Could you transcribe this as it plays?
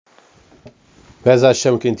Bez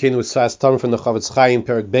Hashem continues fast time from the Chofetz Chaim,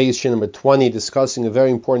 Perek Beis, number 20, discussing a very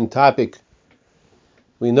important topic.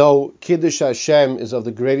 We know Kiddush Hashem is of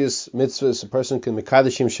the greatest mitzvahs a person can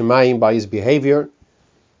mekadeshim Shemayim by his behavior.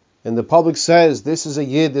 And the public says, this is a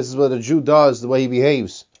Yid, this is what a Jew does, the way he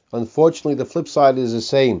behaves. Unfortunately, the flip side is the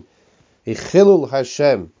same. Chilul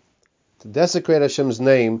Hashem, to desecrate Hashem's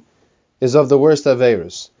name, is of the worst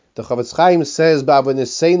averos. The Chofetz Chaim says,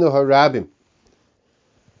 Ba'avoneseinu harabim.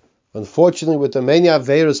 Unfortunately, with the many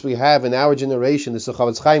averos we have in our generation, this is the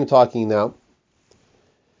Chofetz Chaim talking now.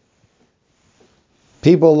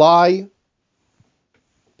 People lie,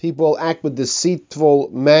 people act with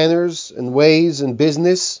deceitful manners and ways in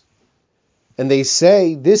business, and they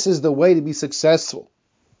say this is the way to be successful.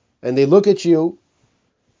 And they look at you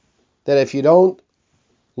that if you don't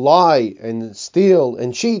lie and steal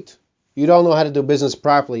and cheat, you don't know how to do business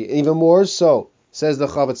properly. Even more so, says the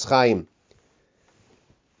Chofetz Chaim.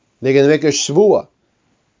 They're going to make a shvua.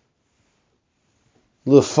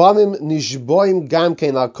 L'famim nishboim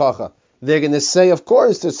gamkein al kocha. They're going to say, of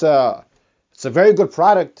course, it's a very good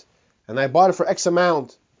product, and I bought it for X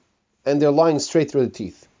amount, and they're lying straight through the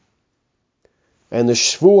teeth. And the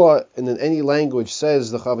shvua in any language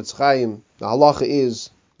says the Chofetz Chaim, the halacha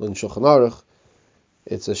is in Shulchan Aruch,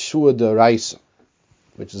 it's a shvua d'oraisa,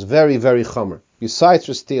 which is very, very chomer. Besides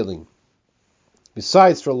for stealing,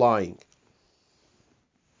 besides for lying.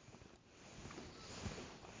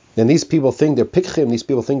 And these people think they're pikchim, these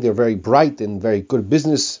people think they're very bright and very good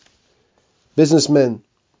businessmen.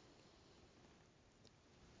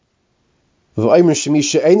 And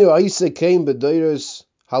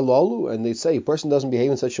they say a person doesn't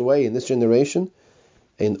behave in such a way in this generation,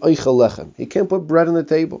 he can't put bread on the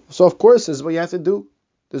table. So of course this is what you have to do.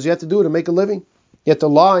 This is what you have to do to make a living. You have to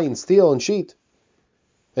lie and steal and cheat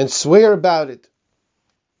and swear about it.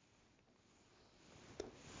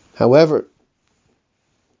 However,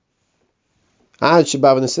 says the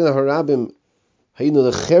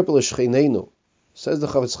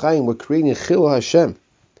Chofetz Chaim, we're creating a Chilul Hashem.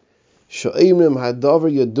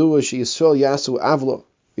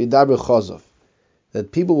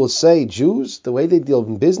 That people will say, Jews, the way they deal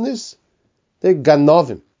in business, they're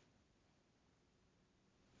ganovim.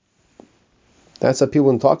 That's how people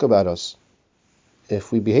will talk about us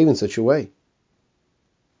if we behave in such a way.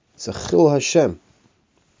 It's a Chilul Hashem.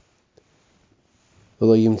 And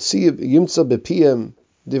we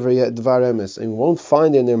won't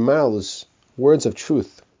find in their mouths words of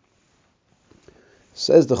truth.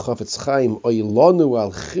 Says the Chofetz Chaim,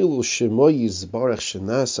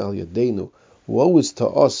 woe is to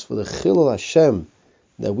us for the Chilul Hashem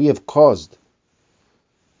that we have caused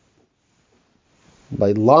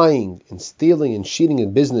by lying and stealing and cheating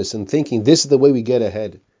in business and thinking this is the way we get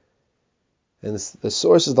ahead. And the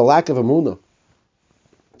source is the lack of emunah.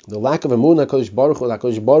 The lack of emunah,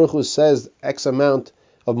 HaKadosh Baruch Hu says X amount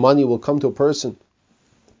of money will come to a person.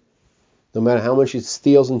 No matter how much he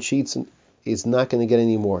steals and cheats, he's not going to get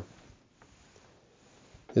any more.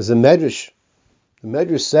 There's a medrash. The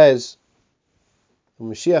medrash says,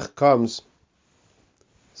 when Mashiach comes,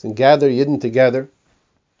 and gather Yidden together,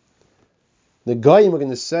 the Goyim are going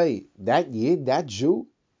to say, that Yid, that Jew,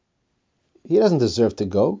 he doesn't deserve to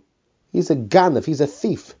go. He's a ganav, he's a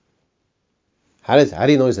thief. How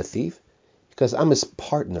do you know he's a thief? Because I'm his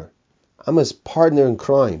partner. I'm his partner in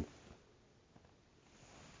crime.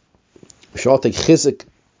 We should all take chizuk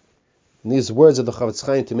in these words of the Chofetz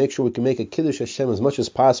Chaim to make sure we can make a Kiddush Hashem as much as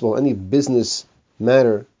possible any business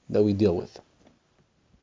matter that we deal with.